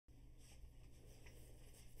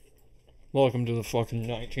Welcome to the fucking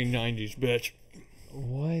 1990s, bitch.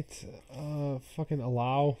 What? Fucking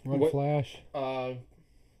allow run What? flash. Oh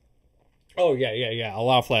yeah.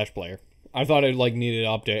 Allow Flash player. I thought it like needed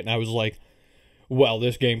an update, and I was like, well,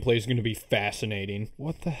 this gameplay is going to be fascinating.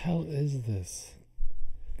 What the hell is this?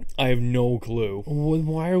 I have no clue.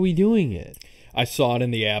 Why are we doing it? I saw it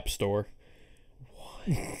in the App Store.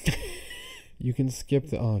 What? You can skip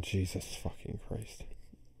the. Oh Jesus fucking Christ!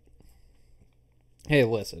 Hey,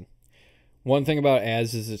 listen. One thing about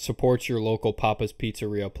Az is it supports your local Papas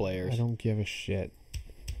Pizzeria players. I don't give a shit.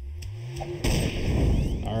 All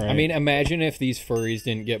right. I mean, imagine if these furries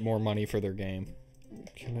didn't get more money for their game.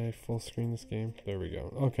 Can I full screen this game? There we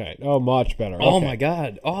go. Okay. Oh, much better. Oh Okay. my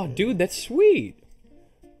god. Oh, dude, that's sweet.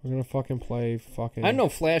 We're gonna fucking play fucking. I didn't know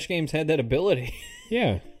Flash games had that ability.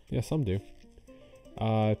 Yeah. Yeah, some do.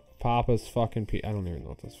 Papa's fucking. I don't even know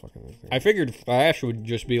what this fucking thing is. I figured Flash would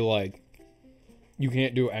just be like, you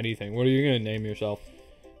can't do anything. What are you gonna name yourself?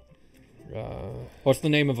 What's the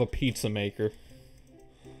name of a pizza maker?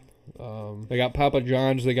 They got Papa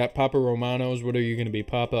John's. They got Papa Romano's. What are you gonna be?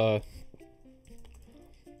 Papa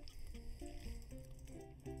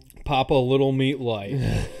Little Meat Light.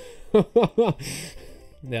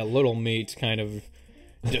 That Little Meat's kind of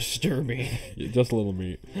disturbing. Just a little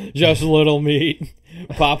meat. Just Little Meat.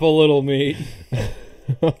 Papa Little Meat.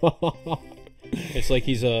 It's like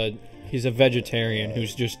he's a vegetarian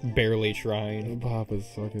who's just barely trying. Papa's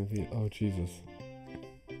fucking feet. Oh Jesus!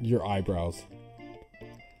 Your eyebrows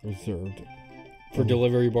reserved For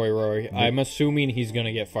Delivery Boy Roy. I'm assuming he's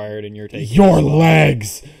gonna get fired and you're taking your his spot.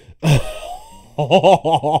 legs.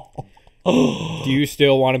 Do you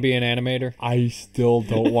still want to be an animator? I still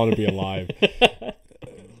don't want to be alive.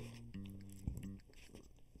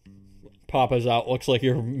 Papa's out. Looks like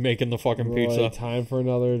you're making the fucking Roy, pizza. time for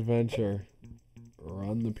another adventure.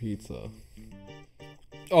 Run the pizza.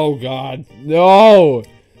 Oh God! No.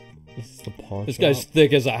 This is the pawn This shop. guy's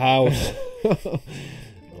thick as a house. Oh,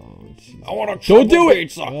 jeez. I want a Don't do it.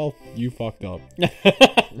 pizza. Well, you fucked up.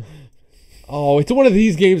 Oh, it's one of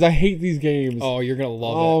these games. I hate these games. Oh, you're gonna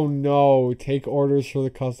love Oh no! Take orders for the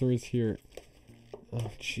customers here.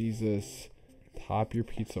 Oh Jesus! Top your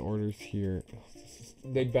pizza orders here. it.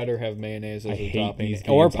 They better have mayonnaise as I a hate topping these games.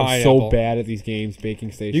 or I'm pineapple. so bad at these games.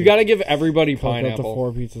 Baking station. You gotta give everybody Cook up to pineapple.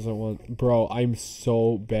 4 pizzas at once, bro. I'm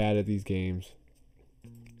so bad at these games.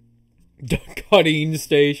 Cutting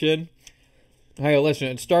station. Hey, listen.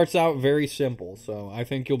 It starts out very simple, so I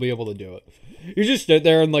think you'll be able to do it. You just sit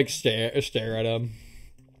there and like stare at him.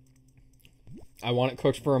 I want it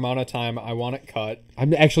cooked for amount of time. I want it cut.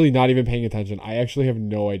 I'm actually not even paying attention. I actually have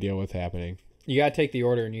no idea what's happening. You gotta take the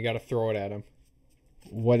order and you gotta throw it at him.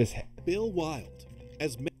 What is? Bill Wild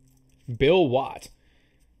as Bill Watt.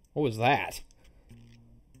 What was that?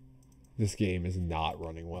 This game is not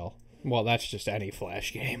running well. Well, that's just any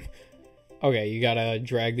Flash game. Okay, you gotta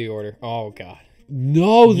drag the order. Oh God.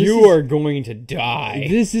 No, You are going to die.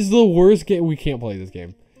 This is the worst game. We can't play this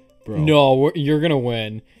game, bro. No, you're gonna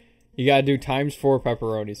win. You gotta do ×4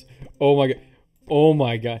 pepperonis. Oh my God. Oh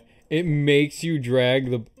my God. It makes you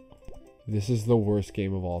drag the... This is the worst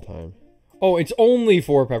game of all time. Oh, it's only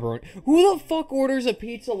 4 pepperoni. Who the fuck orders a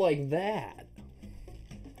pizza like that?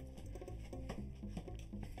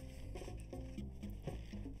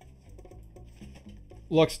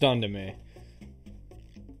 Looks done to me.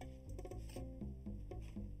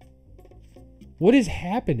 What is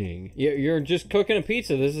happening? You're just cooking a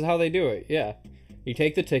pizza. This is how they do it. Yeah. You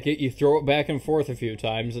take the ticket, you throw it back and forth a few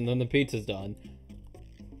times, and then the pizza's done.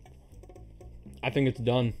 I think it's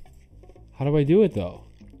done. How do I do it though?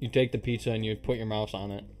 You take the pizza and you put your mouse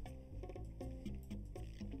on it.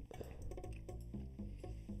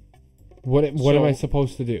 What am So- I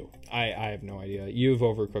supposed to do? I have no idea. You've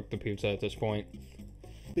overcooked the pizza at this point.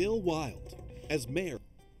 Bill Wild as mayor.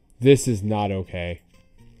 This is not okay.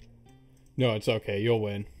 No, it's okay. You'll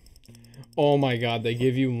win. Oh my God, they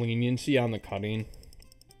give you leniency on the cutting.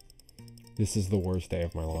 This is the worst day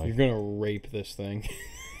of my You're life. gonna rape this thing.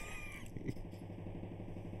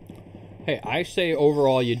 Hey, I say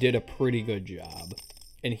overall you did a pretty good job.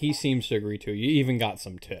 And he seems to agree too. You even got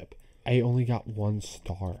some tip. I only got 1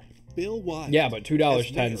 star. Bill Wild. Yeah, but as mayor,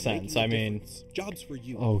 $2.10. making I a mean... difference. Jobs for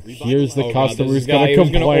you. Oh, here's the Oh, God, customer this who's guy gonna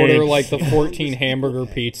who's complain. gonna order like the 14 hamburger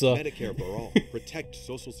pizza. Medicare for all. Protect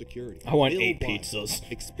Social Security. I want Bill 8 Wild. pizzas.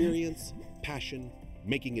 Experience, passion,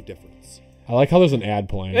 making a difference. I like how there's an ad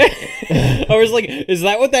playing. I was like, is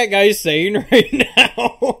that what that guy's saying right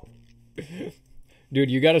now? Dude,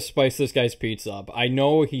 you gotta spice this guy's pizza up. I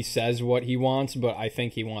know he says what he wants, but I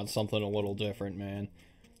think he wants something a little different, man.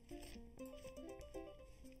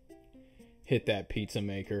 Hit that pizza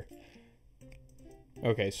maker.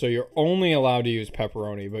 Okay, so you're only allowed to use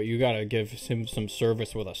pepperoni, but you gotta give him some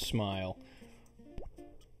service with a smile.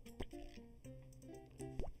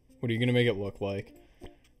 What are you gonna make it look like?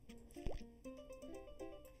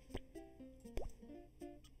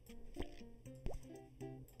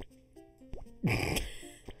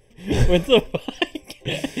 What the fuck?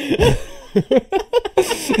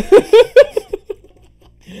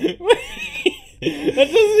 That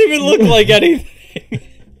doesn't even look like anything.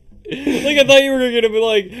 Like, I thought you were gonna be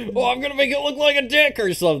like, oh, I'm gonna make it look like a dick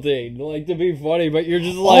or something. Like, to be funny, but you're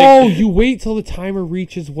just like... Oh, you wait till the timer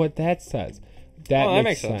reaches what that says. That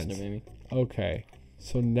makes sense to me. Okay.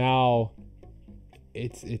 So now...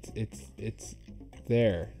 It's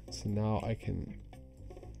there. So now I can...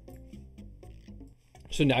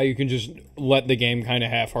 So now you can just let the game kind of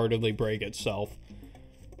half-heartedly break itself.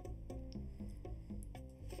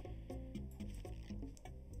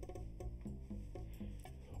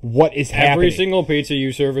 What is happening? Every single pizza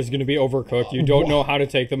you serve is going to be overcooked. You don't know how to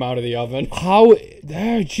take them out of the oven. How?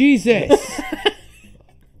 Oh, Jesus.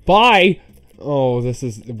 Bye. Oh, this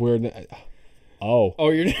is weird. Oh. Oh,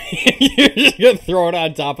 you're just going to throw it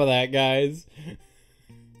on top of that, guys.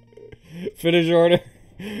 Finish order.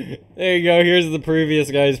 There you go. Here's the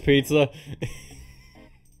previous guy's pizza.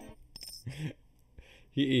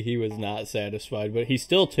 He was not satisfied, but he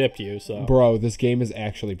still tipped you, so... Bro, this game is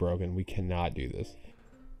actually broken. We cannot do this.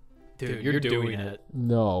 Dude, you're doing it.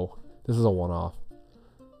 No. This is a one-off.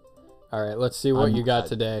 All right, let's see what you got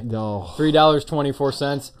today. No.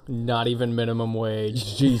 $3.24. Not even minimum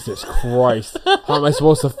wage. Jesus Christ. How am I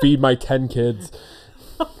supposed to feed my 10 kids?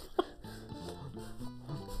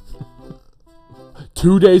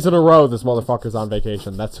 2 days in a row, this motherfucker's on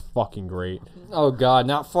vacation. That's fucking great. Oh, God,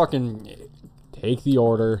 not fucking... Take the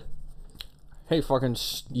order. Hey, fucking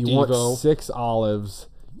Steve-O. You want 6 olives.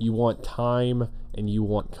 You want thyme, and you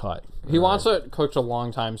want cut. He wants it cooked a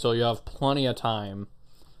long time, so you have plenty of time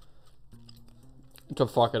to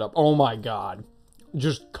fuck it up. Oh, my God.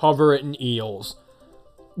 Just cover it in eels.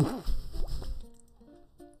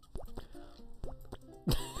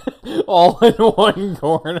 All in one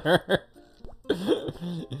corner.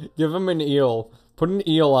 Give him an eel. Put an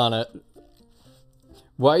eel on it.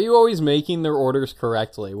 Why are you always making their orders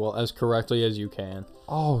correctly? Well, as correctly as you can.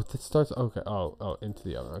 Oh, that starts... Okay. Oh, into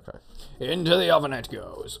the oven. Okay. Into the oven it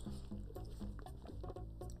goes.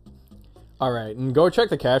 Alright, and go check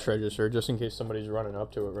the cash register just in case somebody's running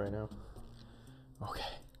up to it right now. Okay.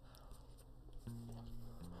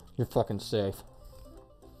 You're fucking safe.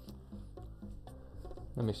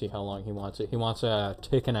 Let me see how long he wants it. He wants a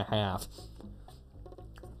tick and a half.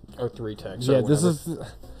 Or 3 ticks. Yeah, this is...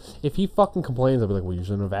 If he fucking complains, I'll be like, well, you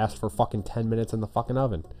shouldn't have asked for fucking 10 minutes in the fucking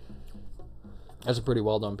oven. That's a pretty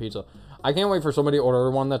well done pizza. I can't wait for somebody to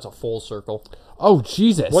order one that's a full circle. Oh,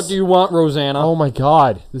 Jesus. What do you want, Rosanna? Oh, my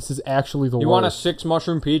God. This is actually the worst. You want a 6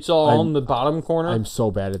 mushroom pizza on the bottom corner? I'm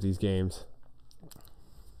so bad at these games.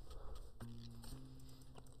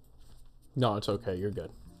 No, it's okay. You're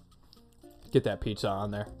good. Get that pizza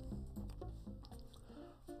on there.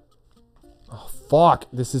 Oh, fuck.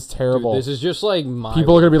 This is terrible. Dude, this is just like my...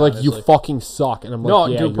 People are going to be like, honestly. you fucking suck. And I'm like, no,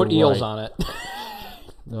 yeah, dude, put you're eels right. on it.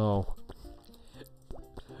 No.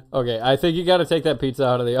 Okay, I think you got to take that pizza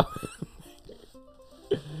out of the oven.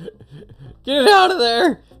 Get it out of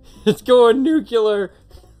there! It's going nuclear.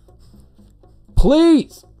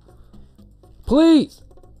 Please! Please!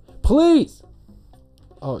 Please!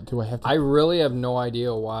 Oh, do I have to... I really have no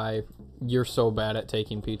idea why you're so bad at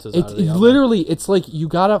taking pizzas out of the oven. Literally, it's like you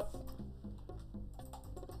gotta...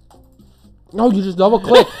 No, you just double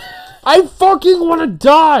click. I fucking want to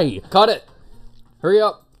die! Cut it! Hurry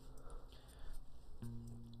up.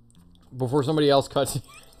 Before somebody else cuts you.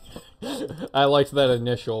 I liked that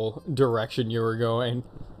initial direction you were going.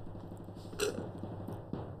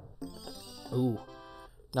 Ooh.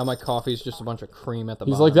 Now my coffee's just a bunch of cream at the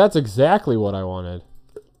bottom. He's like, that's exactly what I wanted.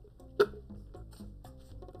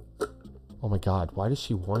 Oh my God, why does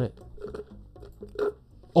she want it?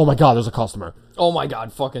 Oh my God, there's a customer. Oh my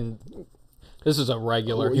God, fucking... This is a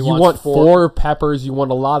regular. You want 4 peppers, you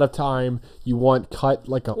want a lot of time, you want cut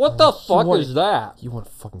like a... What the fuck is that? You want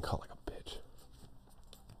fucking cut like a bitch.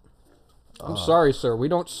 I'm sorry, sir. We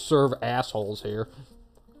don't serve assholes here.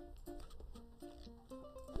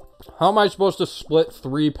 How am I supposed to split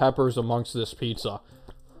 3 peppers amongst this pizza?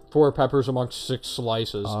 4 peppers amongst 6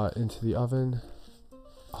 slices. Into the oven.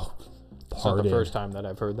 Oh, it's not the first time that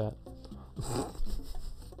I've heard that.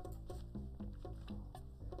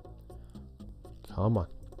 Come on.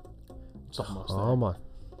 It's almost Come on.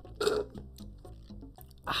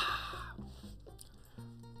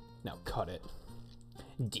 Now cut it.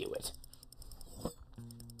 Do it.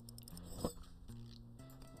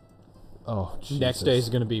 Oh, Jesus. Next day is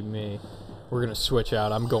gonna be me. We're gonna switch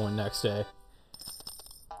out. I'm going next day.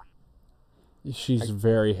 She's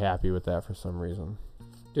very happy with that for some reason.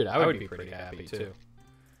 Dude, I would be pretty happy too.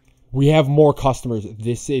 We have more customers.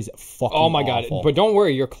 This is fucking Oh my awful. god. But don't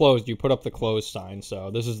worry, you're closed. You put up the closed sign, so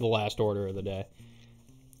this is the last order of the day.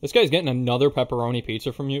 This guy's getting another pepperoni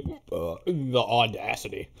pizza from you? The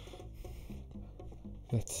audacity.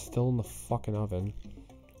 That's still in the fucking oven.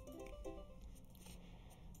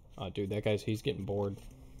 Oh, dude, that guy's, he's getting bored.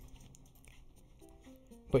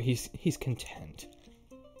 But he's content.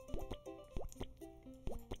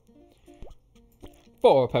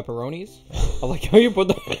 4 pepperonis. I like how you put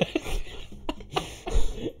the...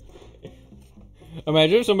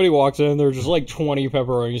 Imagine if somebody walks in and there's just like 20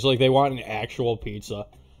 pepperonis, like they want an actual pizza.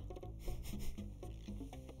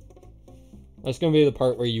 That's gonna be the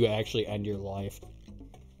part where you actually end your life.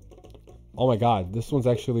 Oh my god, this one's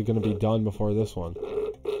actually going to be done before this one.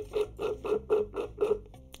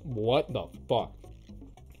 What the fuck?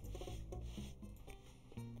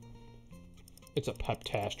 It's a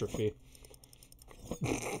peptastrophe.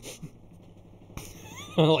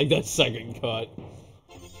 I like that second cut.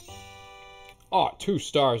 Oh, 2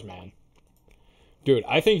 stars, man. Dude,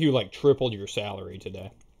 I think you like tripled your salary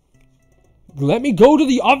today. Let me go to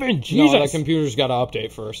the oven, Jesus! No, that computer's got to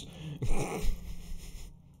update first.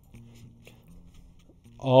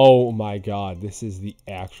 Oh my god, this is the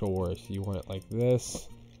actual worst. You want it like this.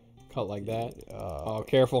 Cut like that. Oh,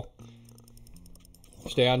 careful.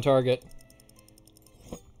 Stay on target.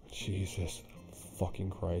 Jesus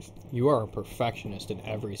fucking Christ. You are a perfectionist in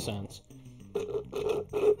every sense.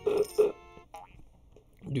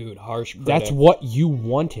 Dude, harsh critic. That's what you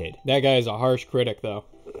wanted. That guy is a harsh critic, though.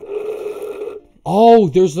 Oh,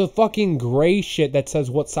 there's the fucking gray shit that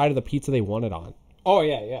says what side of the pizza they want it on. Oh,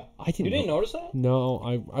 yeah, yeah. You didn't notice that? No,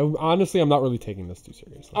 I honestly, I'm not really taking this too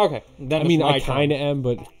seriously. Okay. Then I mean, I kind of am,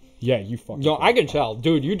 but yeah, you fucking... No, I can tell.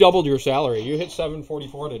 Dude, you doubled your salary. You hit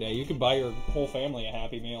 $744 today. You could buy your whole family a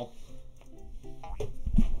Happy Meal.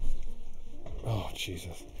 Oh,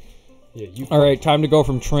 Jesus. Yeah, you... All right, time to go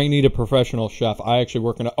from trainee to professional chef. I actually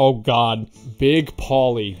work in a... Oh, God. Big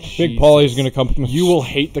Paulie. Big Paulie's going to come... You will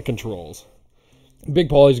hate the controls. Big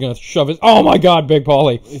Paulie's going to shove his... Oh, my God, Big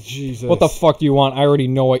Paulie. Jesus. What the fuck do you want? I already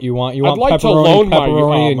know what you want. You want like to pepperoni, loan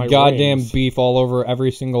my and goddamn rings. beef all over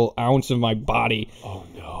every single ounce of my body. Oh,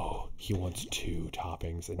 no. He wants 2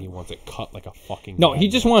 toppings, and he wants it cut like a fucking... No, he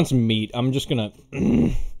just wants meat. I'm just going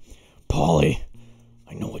to... Paulie,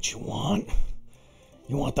 I know what you want.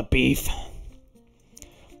 You want the beef?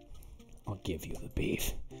 I'll give you the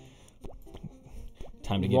beef.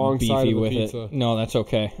 Time to get beefy with it. No, that's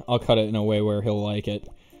okay. I'll cut it in a way where he'll like it.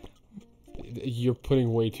 You're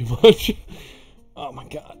putting way too much. Oh my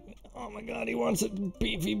god. Oh my god, he wants it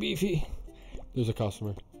beefy, beefy. There's a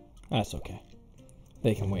customer. That's okay.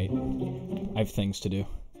 They can wait. I have things to do.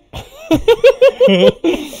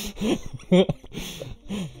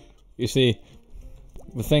 You see,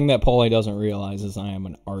 the thing that Paulie doesn't realize is I am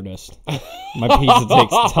an artist. My pizza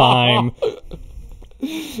takes time.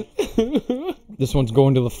 This one's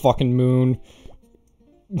going to the fucking moon.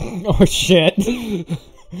 Oh shit.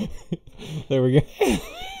 There we go.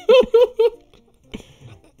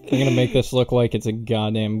 I'm gonna make this look like it's a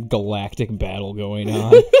goddamn galactic battle going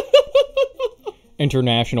on.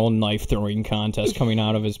 International knife throwing contest coming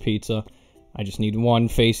out of his pizza. I just need one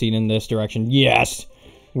facing in this direction. Yes!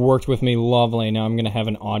 Worked with me lovely. Now I'm gonna have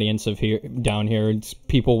an audience of down here. It's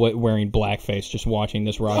people wearing blackface just watching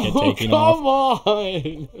this rocket taking off. Come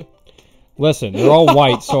on! Listen, they're all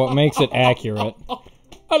white, so it makes it accurate.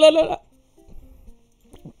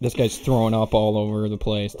 This guy's throwing up all over the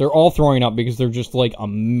place. They're all throwing up because they're just like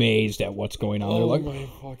amazed at what's going on. They're like, my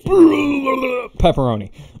fucking...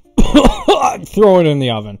 pepperoni. Throw it in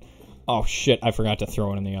the oven. Oh shit, I forgot to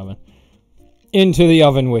throw it in the oven. Into the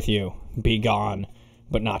oven with you. Be gone,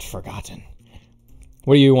 but not forgotten.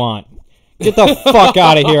 What do you want? Get the fuck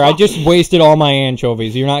out of here. I just wasted all my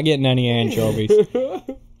anchovies. You're not getting any anchovies.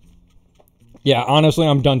 Yeah, honestly,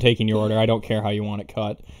 I'm done taking your order. I don't care how you want it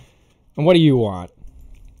cut. And what do you want?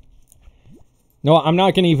 No, I'm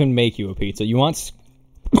not going to even make you a pizza. You want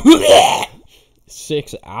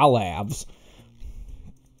 6 olives.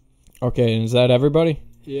 Okay, is that everybody?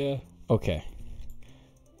 Yeah. Okay.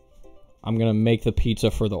 I'm going to make the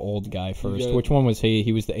pizza for the old guy first. Okay. Which one was he?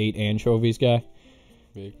 He was the 8 anchovies guy?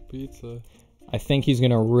 Make pizza. I think he's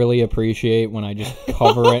going to really appreciate when I just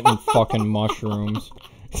cover it in fucking mushrooms.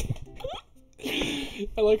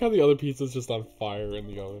 I like how the other pizza's just on fire in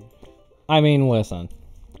the oven. I mean, listen.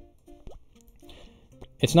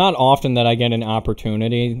 It's not often that I get an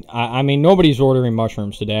opportunity. I mean, nobody's ordering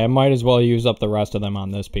mushrooms today. I might as well use up the rest of them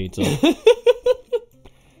on this pizza.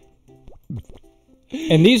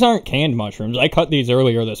 And these aren't canned mushrooms. I cut these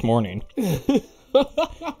earlier this morning.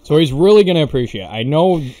 So he's really going to appreciate it. I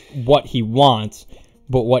know what he wants,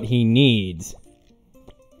 but what he needs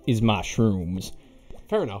is mushrooms.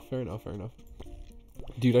 Fair enough, fair enough, fair enough.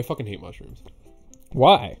 Dude, I fucking hate mushrooms.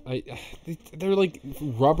 Why? They're like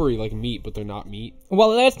rubbery like meat, but they're not meat.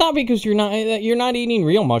 Well, that's not because you're not eating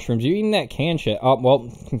real mushrooms. You're eating that canned shit. Oh, well,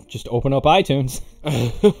 just open up iTunes.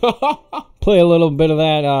 Play a little bit of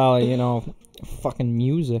that, fucking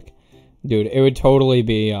music. Dude, it would totally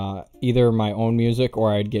be either my own music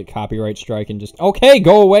or I'd get copyright strike and just, okay,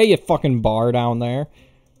 go away, you fucking bar down there.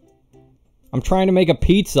 I'm trying to make a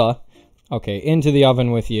pizza. Okay, into the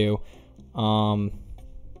oven with you.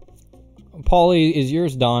 Paulie, is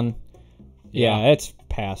yours done? Yeah, it's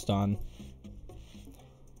past done.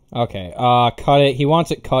 Okay, cut it. He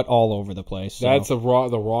wants it cut all over the place. So. That's the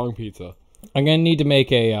wrong pizza. I'm gonna need to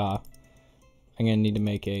make a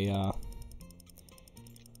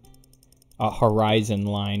horizon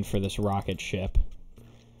line for this rocket ship.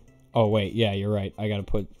 Oh wait, yeah, you're right. I gotta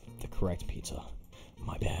put the correct pizza.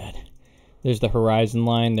 My bad. There's the horizon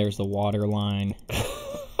line. There's the water line.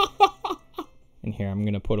 And here, I'm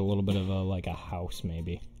gonna put a little bit of a house,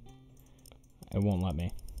 maybe. It won't let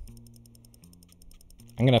me.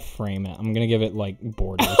 I'm gonna frame it. I'm gonna give it,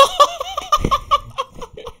 borders.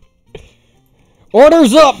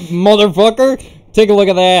 Orders up, motherfucker! Take a look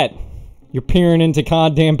at that. You're peering into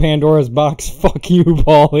goddamn Pandora's box. Fuck you,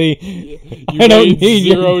 Paulie. I don't need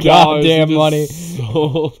your goddamn money.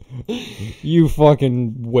 You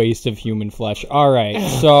fucking waste of human flesh. Alright,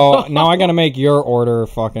 so now I gotta make your order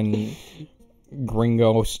fucking...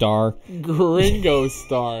 Gringo Star. Gringo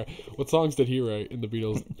Star. What songs did he write in the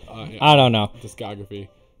Beatles? I don't know. Discography.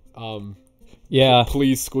 Yeah.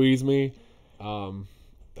 Please Squeeze Me.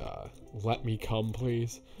 Let Me Come,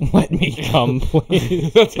 Please. Let Me Come,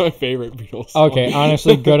 Please. That's my favorite Beatles song. Okay,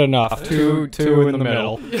 honestly, good enough. Two in the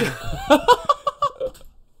middle.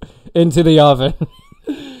 Into the oven.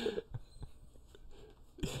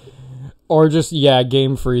 Or just,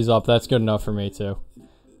 game freeze up. That's good enough for me, too.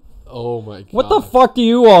 Oh my god. What the fuck do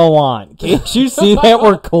you all want? Can't you see that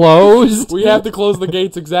we're closed? We have to close the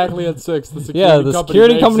gates exactly at 6. The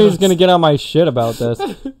security company is going to get on my shit about this.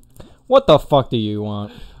 What the fuck do you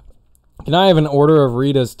want? Can I have an order of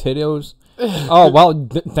Rita's Tito's? Oh, well,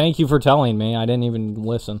 thank you for telling me. I didn't even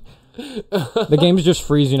listen. The game's just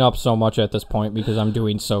freezing up so much at this point because I'm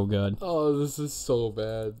doing so good. Oh, this is so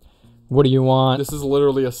bad. What do you want? This is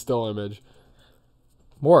literally a still image.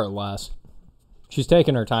 More or less. She's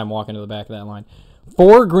taking her time walking to the back of that line.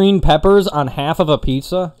 4 green peppers on half of a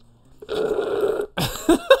pizza?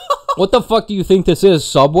 What the fuck do you think this is,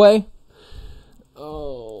 Subway?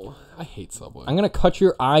 Oh, I hate Subway. I'm going to cut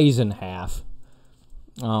your eyes in half.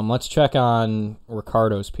 Let's check on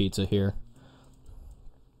Ricardo's Pizza here.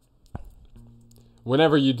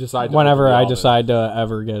 Whenever you decide to... Whenever I decide to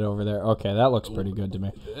ever get over there. Okay, that looks pretty good to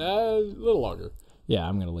me. A little longer. Yeah,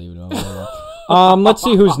 I'm going to leave it over there. Let's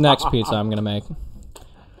see whose next pizza I'm going to make.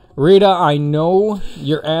 Rita, I know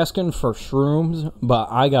you're asking for shrooms, but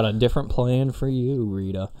I got a different plan for you,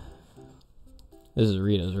 Rita. This is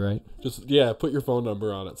Rita's, right? Just, put your phone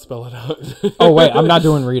number on it. Spell it out. Oh, wait, I'm not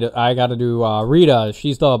doing Rita. I got to do Rita.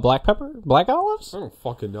 She's the black pepper? Black olives? I don't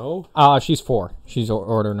fucking know. She's 4. She's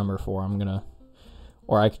order number 4. I'm going to...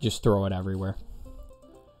 Or I could just throw it everywhere.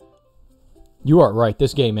 You are right.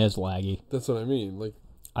 This game is laggy. That's what I mean.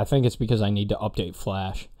 I think it's because I need to update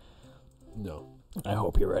Flash. No. I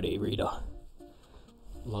hope you're ready, Rita.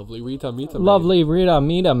 Lovely Rita Mita maid. Lovely Rita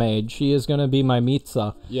Mita maid. She is going to be my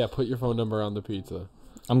pizza. Yeah, put your phone number on the pizza.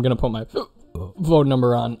 I'm going to put my phone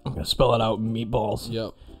number on. I'm going to spell it out, meatballs.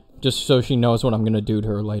 Yep. Just so she knows what I'm going to do to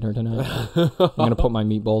her later tonight. I'm going to put my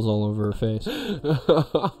meatballs all over her face.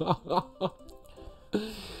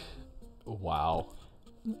 Wow.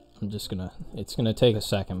 I'm just going to... It's going to take a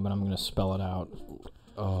second, but I'm going to spell it out.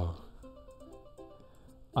 Oh.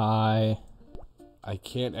 I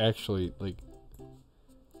can't actually,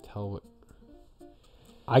 tell what...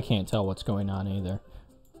 I can't tell what's going on either.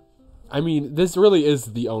 I mean, this really is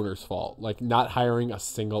the owner's fault. Not hiring a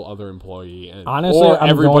single other employee. Honestly, or I'm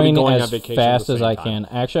everybody going on as vacation fast at the as same I time. can.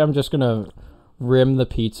 Actually, I'm just going to rim the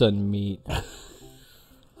pizza in meat.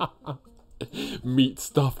 Meat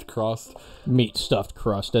stuffed crust. Meat stuffed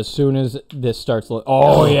crust. As soon as this starts...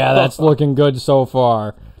 Oh, yeah, that's looking good so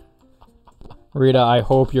far. Rita, I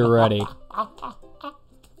hope you're ready.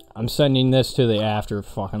 I'm sending this to the after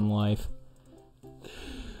fucking life.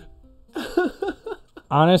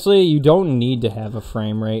 Honestly, you don't need to have a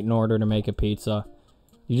frame rate in order to make a pizza.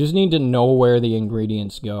 You just need to know where the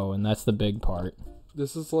ingredients go, and that's the big part.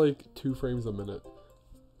 This is like 2 frames a minute.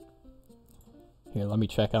 Here, let me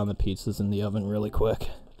check on the pizzas in the oven really quick.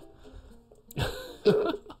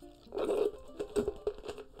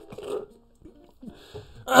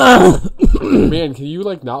 Man, can you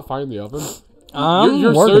like not find the oven? I'm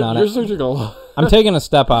working on it. You're searching a lot. I'm taking a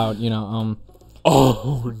step out, you know.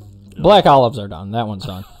 Oh, no. Black olives are done. That one's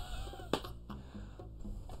done.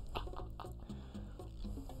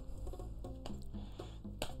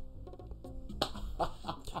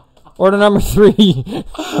 Order number 3.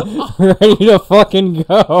 Ready to fucking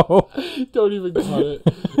go. Don't even cut it.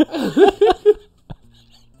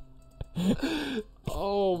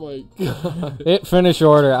 Oh my god. Hit finish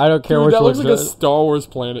order. I don't care Dude, which that looks like good. a Star Wars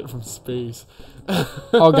planet from space.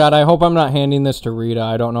 Oh god, I hope I'm not handing this to Rita.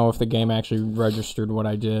 I don't know if the game actually registered what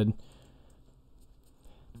I did.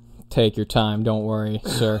 Take your time. Don't worry,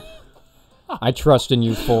 sir. I trust in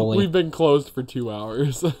you fully. We've been closed for 2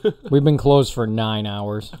 hours. We've been closed for 9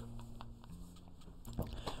 hours.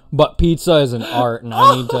 But pizza is an art, and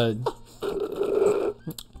I need to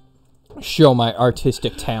show my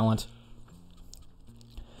artistic talent.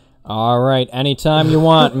 Alright, anytime you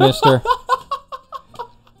want, mister.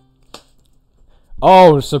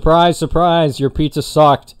 Oh, surprise, surprise, your pizza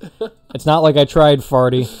sucked. It's not like I tried,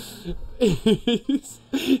 farty.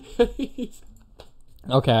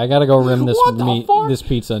 Okay, I gotta go rim this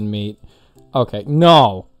pizza in meat. Okay,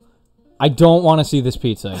 no. I don't want to see this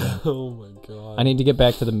pizza again. Oh my god. I need to get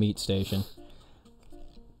back to the meat station.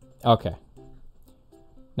 Okay.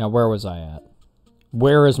 Now, where was I at?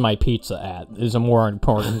 Where is my pizza at? Is a more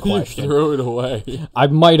important question. You threw it away. I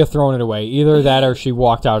might have thrown it away. Either that or she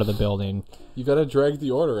walked out of the building. You gotta drag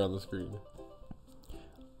the order on the screen.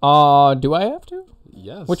 Do I have to?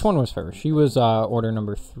 Yes. Which one was her? She was order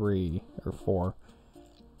number 3 or 4.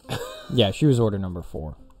 Yeah, she was order number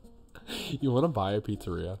 4. You want to buy a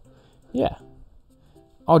pizzeria? Yeah.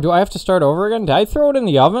 Oh, do I have to start over again? Did I throw it in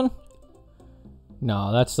the oven?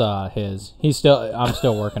 No, that's his. I'm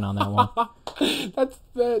still working on that one.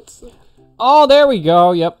 That's. Oh, there we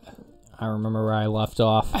go. Yep. I remember where I left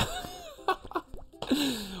off.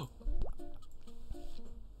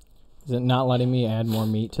 Is it not letting me add more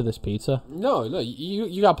meat to this pizza? No,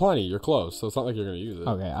 you got plenty. You're close, so it's not like you're gonna use it.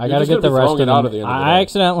 Okay, I gotta get the rest of it out at the end of the I day.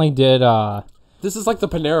 accidentally did. This is like the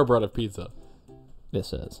Panera bread of pizza.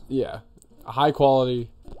 This is. Yeah, high quality,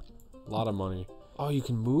 a lot of money. Oh, you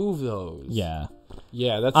can move those. Yeah.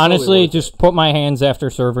 Yeah, that's honestly totally just put my hands after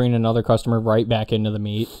serving another customer right back into the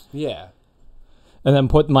meat. Yeah. And then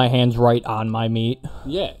put my hands right on my meat.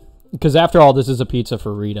 Yeah. Because after all, this is a pizza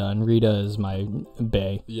for Rita, and Rita is my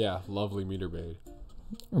bae. Yeah, lovely meter bae.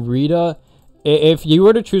 Rita, if you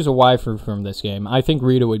were to choose a waifu from this game, I think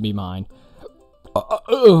Rita would be mine.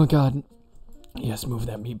 Oh, God. Yes, move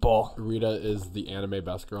that meatball. Rita is the anime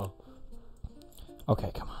best girl.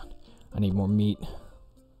 Okay, come on. I need more meat.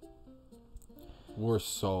 We're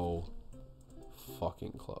so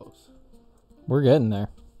fucking close. We're getting there.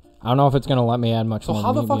 I don't know if it's going to let me add much more meat. So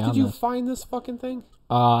how the fuck did you this. find this fucking thing?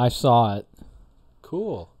 I saw it.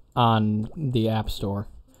 Cool. On the App Store.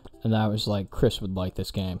 And I was like, Chris would like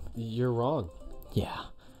this game. You're wrong. Yeah.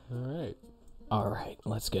 Alright. Alright,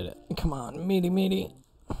 let's get it. Come on, meaty.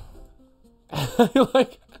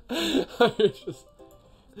 Like, you're just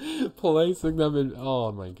placing them in.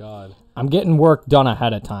 Oh my god. I'm getting work done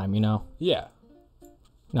ahead of time, you know? Yeah.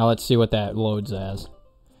 Now let's see what that loads as.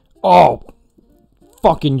 Oh!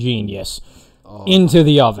 Fucking genius. Oh, into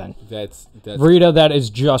the oven. That's Rita, that is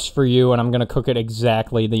just for you, and I'm going to cook it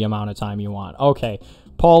exactly the amount of time you want. Okay.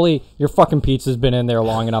 Paulie, your fucking pizza's been in there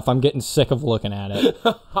long enough. I'm getting sick of looking at it.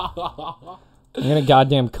 I'm going to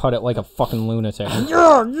goddamn cut it like a fucking lunatic.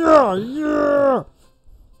 Yeah!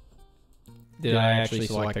 Did I actually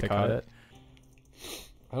select to cut it?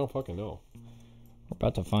 I don't fucking know. We're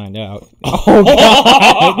about to find out. Oh,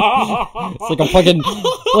 God! It's like a fucking...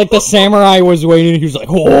 Like the samurai was waiting, he was like,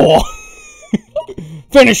 oh!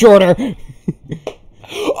 Finish order!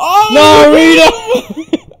 Oh, no,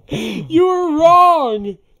 Rita! You were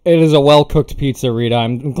wrong! It is a well-cooked pizza, Rita.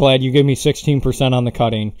 I'm glad you gave me 16% on the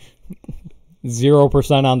cutting.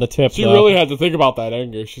 0% on the tip, She though. really had to think about that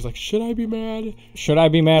anger. She's like, should I be mad? Should I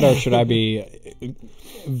be mad or should I be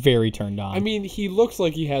very turned on? I mean, he looks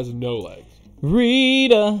like he has no legs.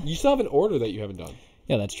 Rita! You still have an order that you haven't done.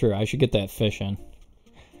 Yeah, that's true. I should get that fish in.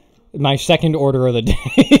 My second order of the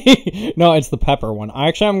day. No, it's the pepper one.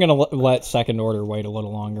 Actually, I'm going to let second order wait a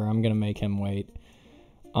little longer. I'm going to make him wait.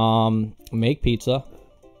 Make pizza.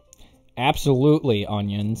 Absolutely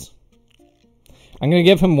onions. I'm gonna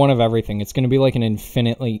give him one of everything. It's gonna be like an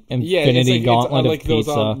infinity gauntlet like of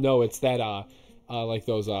pizza. Those, no, it's that like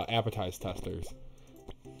those appetizer testers.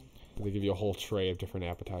 They give you a whole tray of different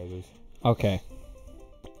appetizers. Okay.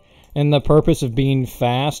 And the purpose of being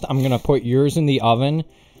fast, I'm gonna put yours in the oven,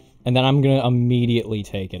 and then I'm gonna immediately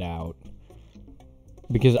take it out.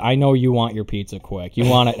 Because I know you want your pizza quick. You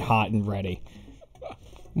want it hot and ready.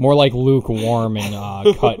 More like lukewarm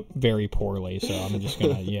and cut very poorly. So I'm just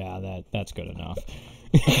gonna, that's good enough.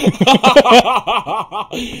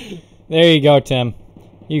 There you go, Tim.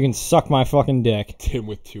 You can suck my fucking dick. Tim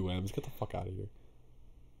with 2 M's. Get the fuck out of here.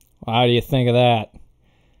 How do you think of that?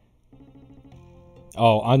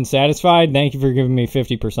 Oh, unsatisfied? Thank you for giving me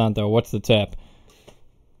 50%, though. What's the tip?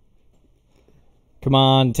 Come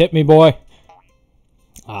on, tip me, boy.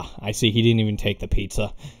 Ah, I see. He didn't even take the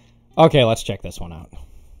pizza. Okay, let's check this one out.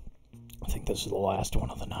 I think this is the last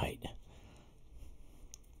one of the night.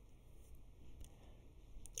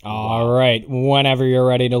 All right, whenever you're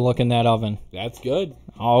ready to look in that oven. That's good.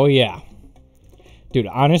 Oh, yeah. Dude,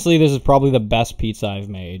 honestly, this is probably the best pizza I've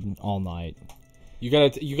made all night. You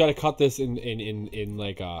gotta cut this in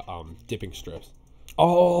like dipping strips.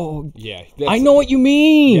 Oh, yeah. I know what you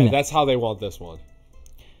mean. Yeah, that's how they want this one.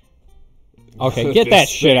 Okay, get that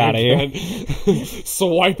shit out of here.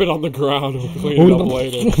 Swipe it on the ground and clean it up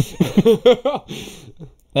later.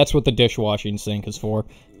 That's what the dishwashing sink is for.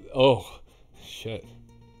 Oh, shit.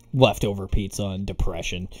 Leftover pizza and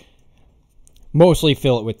depression. Mostly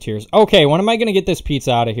fill it with tears. Okay, when am I going to get this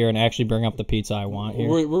pizza out of here and actually bring up the pizza I want here?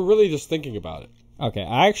 We're really just thinking about it. Okay,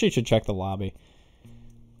 I actually should check the lobby.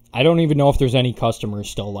 I don't even know if there's any customers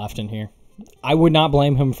still left in here. I would not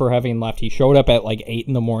blame him for having left. He showed up at like 8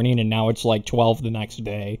 in the morning and now it's like 12 the next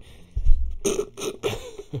day.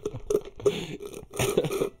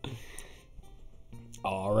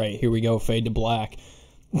 All right, here we go. Fade to black.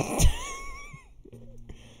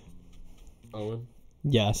 Owen?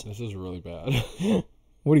 Yes. This is really bad.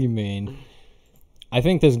 What do you mean? I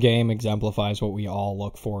think this game exemplifies what we all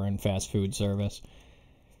look for in fast food service.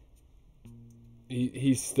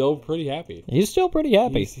 He's still pretty happy. He's still pretty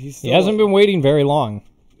happy. He's still he hasn't been waiting very long.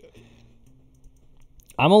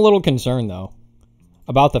 I'm a little concerned, though,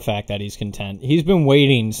 about the fact that he's content. He's been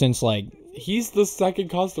waiting since, like... He's the second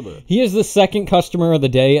customer. He is the second customer of the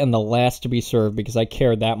day and the last to be served because I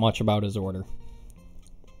cared that much about his order.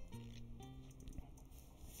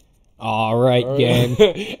 All right, game.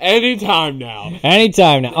 Anytime now.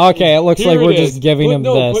 Anytime now. Okay, it looks Here like we're it is. just giving him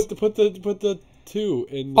this. Put the 2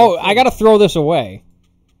 in. Oh, I gotta throw this away,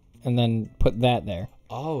 and then put that there.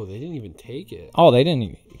 Oh, they didn't even take it. Oh, they didn't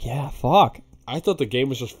even... Yeah, fuck. I thought the game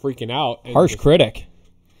was just freaking out. Harsh critic.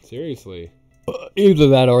 Seriously. Either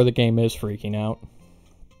that or the game is freaking out.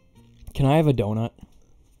 Can I have a donut?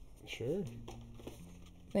 Sure.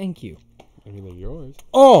 Thank you. I mean, they're yours.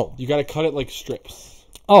 Oh! You gotta cut it like strips.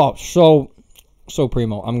 Oh, so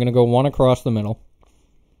primo. I'm gonna go one across the middle.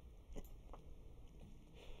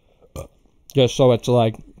 Just so it's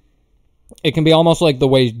like... It can be almost like the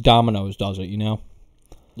way Domino's does it, you know?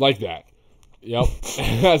 Like that. Yep.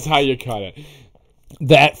 That's how you cut it.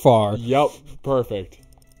 That far. Yep. Perfect.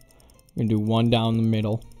 I'm gonna do one down the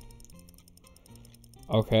middle.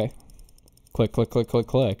 Okay. Click, click, click, click,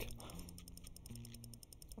 click.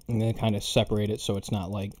 And then kind of separate it so it's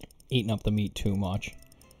not like eating up the meat too much.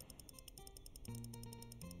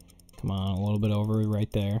 Come on, a little bit over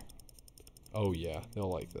right there. Oh yeah,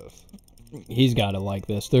 they'll like this. He's gotta like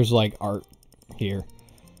this. There's like art here.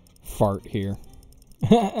 Fart here.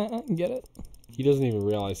 Get it? He doesn't even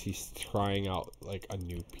realize he's trying out like a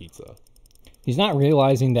new pizza. He's not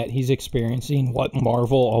realizing that he's experiencing what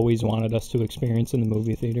Marvel always wanted us to experience in the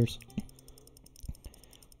movie theaters.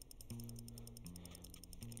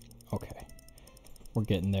 Okay. We're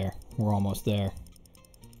getting there. We're almost there.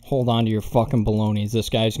 Hold on to your fucking balonies. This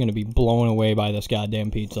guy's going to be blown away by this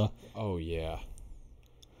goddamn pizza. Oh, yeah.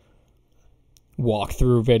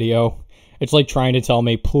 Walkthrough video. It's like trying to tell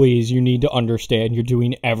me, please, you need to understand you're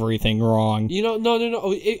doing everything wrong. You know, no.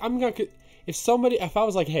 I'm going to... If I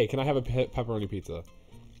was like, hey, can I have a pepperoni pizza?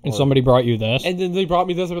 And somebody brought you this? And then they brought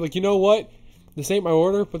me this, I'd be like, you know what? This ain't my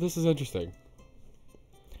order, but this is interesting.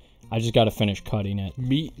 I just got to finish cutting it.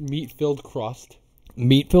 Meat-filled crust.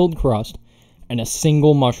 Meat-filled crust. And a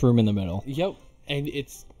single mushroom in the middle. Yep. And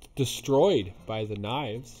it's destroyed by the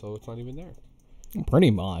knives, so it's not even there. Pretty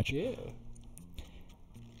much. Yeah.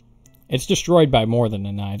 It's destroyed by more than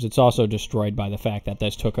the knives. It's also destroyed by the fact that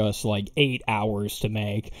this took us like 8 hours to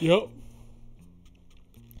make. Yep.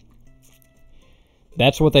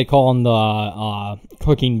 That's what they call in the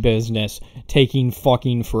cooking business, taking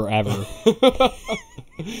fucking forever.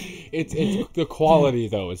 It's the quality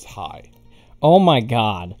though is high. Oh my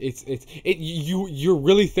god. You're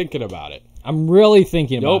really thinking about it. I'm really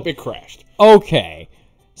thinking about Nope, it. it crashed. Okay.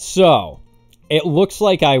 So, it looks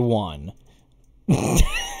like I won.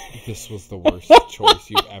 This was the worst choice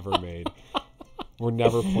you've ever made. We're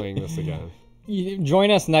never playing this again.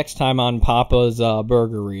 Join us next time on Papa's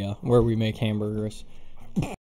Burgeria, where we make hamburgers.